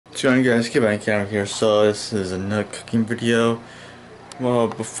What's going on, guys? Get back camera here. So this is another cooking video. Well,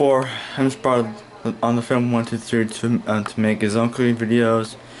 before I just brought on the film 123 to make his own cooking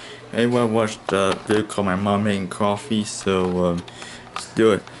videos. Anyone watched a video called My Mom Making Coffee, so let's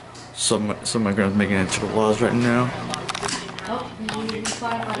do it. So my grandma's making enchiladas right now.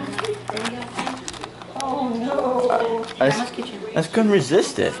 Oh no! I couldn't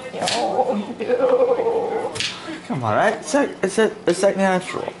resist it. Oh no! Come on, it's like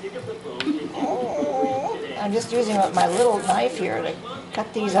natural. I'm just using my little knife here to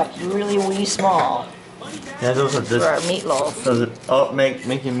cut these up really wee small. Yeah, those are just for our meatloaf.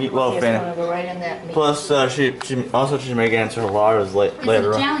 Making meatloaf It's and gonna go right in that meat. plus she's making enchiladas later on.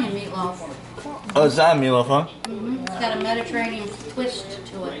 It's Italian meatloaf. Oh, it's that meatloaf, huh? Mm-hmm. It's got a Mediterranean twist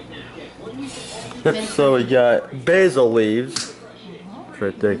to it. Yep, so we got basil leaves. It's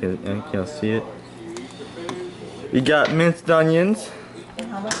right there, you can't see it. We got minced onions.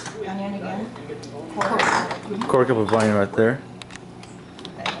 How much onion again? Quarter cup of onion right there.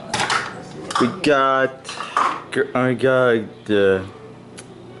 We got garlic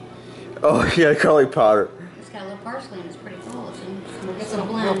powder. It's got a little parsley and it's pretty cool. It's a Little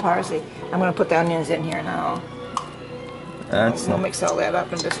blend. parsley. I'm gonna put the onions in here now. That's We'll mix all that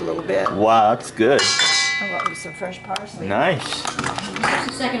up in just a little bit. wow, that's good. How about some fresh parsley? Nice. It's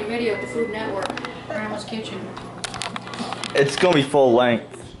the second video of the Food Network, Grandma's Kitchen. It's gonna be full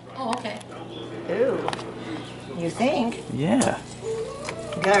length. Oh, okay. Ooh. You think? Yeah.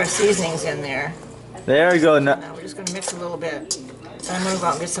 We got our seasonings in there. There we go. Now, Now we're just gonna mix a little bit. So I'm gonna go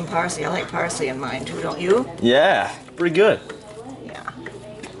out and get some parsley. I like parsley in mine too, don't you? yeah, pretty good. Yeah.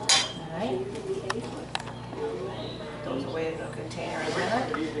 Alright. Those away in the container in a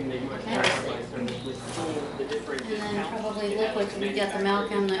minute. And then probably liquids. We got the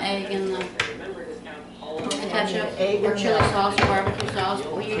milk and the egg and the ketchup or chili sauce or barbecue sauce.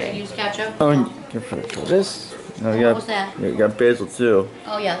 We usually use ketchup. Oh, and for this. No, we What got, was that? We got basil too.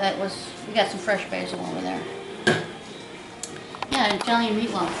 Oh yeah, that was. We got some fresh basil over there. Yeah, Italian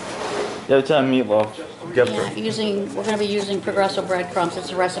meatloaf. Yeah, Italian meatloaf. We're gonna be using Progresso breadcrumbs.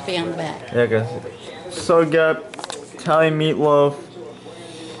 It's a recipe on the back. Yeah, guys. So we got Italian meatloaf.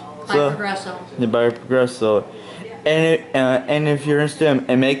 By Progresso. Yeah, by Progresso. And if you're interested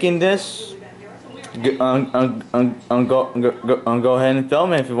in making this, go ahead and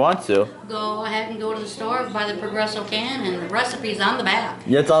film it if you want to. Go ahead and go to the store, buy the Progresso can, and the recipe's on the back.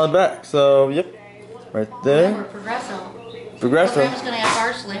 Yeah, it's on the back. So, yep. Right there. Remember, Progresso. Progresso. Grandma's gonna add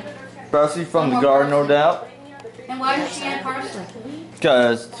parsley. Parsley from the More garden, no parsley. doubt. And why does she add parsley?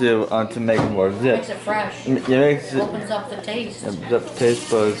 Because to make it more zip. Makes it fresh. It makes it Opens up the taste. the taste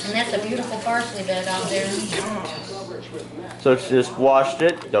buds. And that's a beautiful parsley bed out there. So she just washed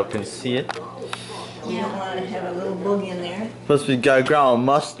it. Y'all can see it. You don't want to have a little boogie in there. Plus we got ground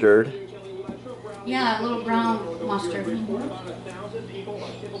mustard. Yeah, a little brown mustard.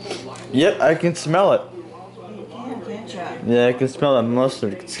 Yep, I can smell it. Yeah, ketchup. Yeah, I can smell that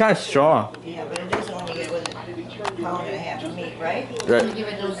mustard. It's kind of strong. Yeah, but it is only good with a pound and a half of meat, right? I'm gonna give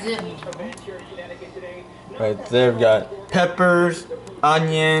it those zip. Right there, we got peppers,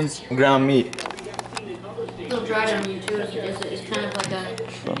 onions, and ground meat. A little dried on you too. It's kind of like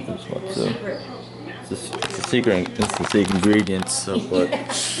a secret. It's a secret. It's the secret ingredients. So, but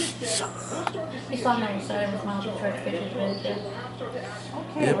He's on the side of his mouth. He tried to fit his bed there.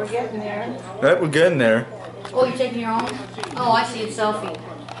 Okay, we're getting there. right, we're getting there. Oh, you're taking your own? Oh, I see. It's selfie.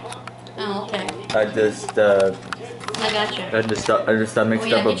 Oh, okay. I just I got you. mixed Oh up yeah, a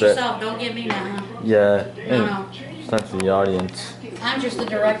get bit. yourself. Don't get me now. Huh? Yeah. No. It's not to the audience. I'm just the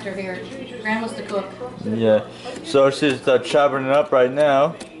director here. Grandma's the cook. Yeah. So she's chopping it up right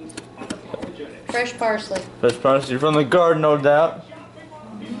now. Fresh parsley. Fresh parsley from the garden, no doubt.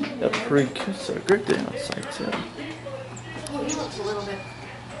 That's pretty good. So good day outside too. Oh, he looks a little bit.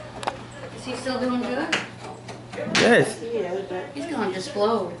 Is he still doing good? Yes. He's gonna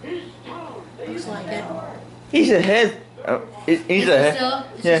explode. Looks like it. He's ahead. He's ahead.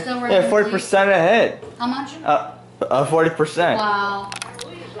 Is he still Yeah, 40% ahead. How much? 40%. Wow.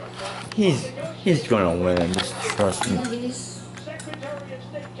 He's gonna win. Just trust me.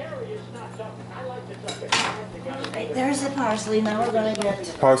 Right, there's the parsley. Now we're gonna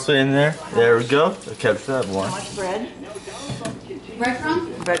get Parsley in there. There we go. I kept that one. how much bread?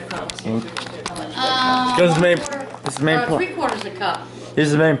 Breadcrumb? Breadcrumbs. Because the main part. 3/4 a cup.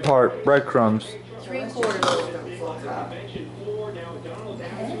 Here's the main part. Breadcrumbs. 3/4.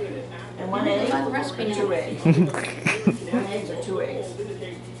 And one egg By the recipe or now. 2 eggs? 1 egg or 2 eggs?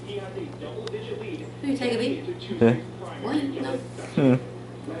 Will you take a beat? Yeah. Wait, no.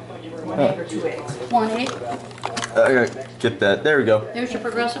 One egg or 2 eggs? 1 egg. I gotta get that. There we go. There's your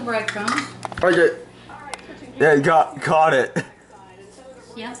progressive breadcrumbs. Okay. Yeah, you caught it.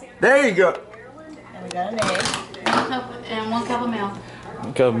 Yeah. There you go. And we got an egg. 1 cup and 1 cup of milk.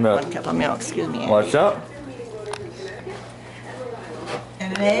 Cup of milk. 1 cup of milk, excuse me. Watch out.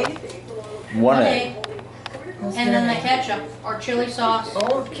 And an egg. One egg. Let's And get then an the egg. ketchup or chili sauce.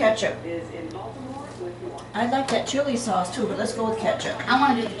 Oh, ketchup. I like that chili sauce too, but let's go with ketchup. I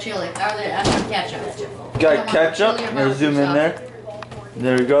want to do the chili, or the ketchup. Got ketchup. Let's zoom in there.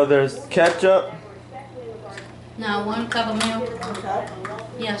 There we go. There's ketchup. Now 1 cup of milk. 1 cup.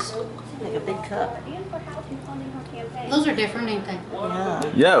 Yes. Like a big cup. Those are different, ain't they?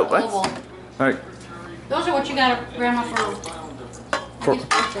 Yeah. Yo, what? Oval. Alright. Those are what you got, Grandma, for I guess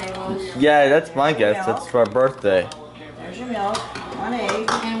birthday was. Yeah, that's my guess. That's for our birthday. There's your milk. 1 egg.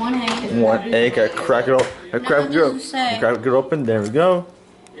 And 1 egg. One egg. I crack it open. I crack it open. Crack it open. There we go.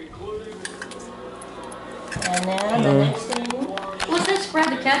 And then the next thing. Well, it says spread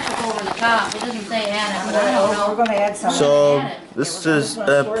the ketchup over the top. It doesn't say add it, but I don't We're know. going to add some. So this is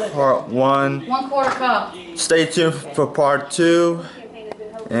part 1. 1/4 cup. Stay tuned for part 2.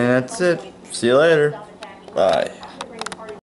 And that's it. See you later. Bye.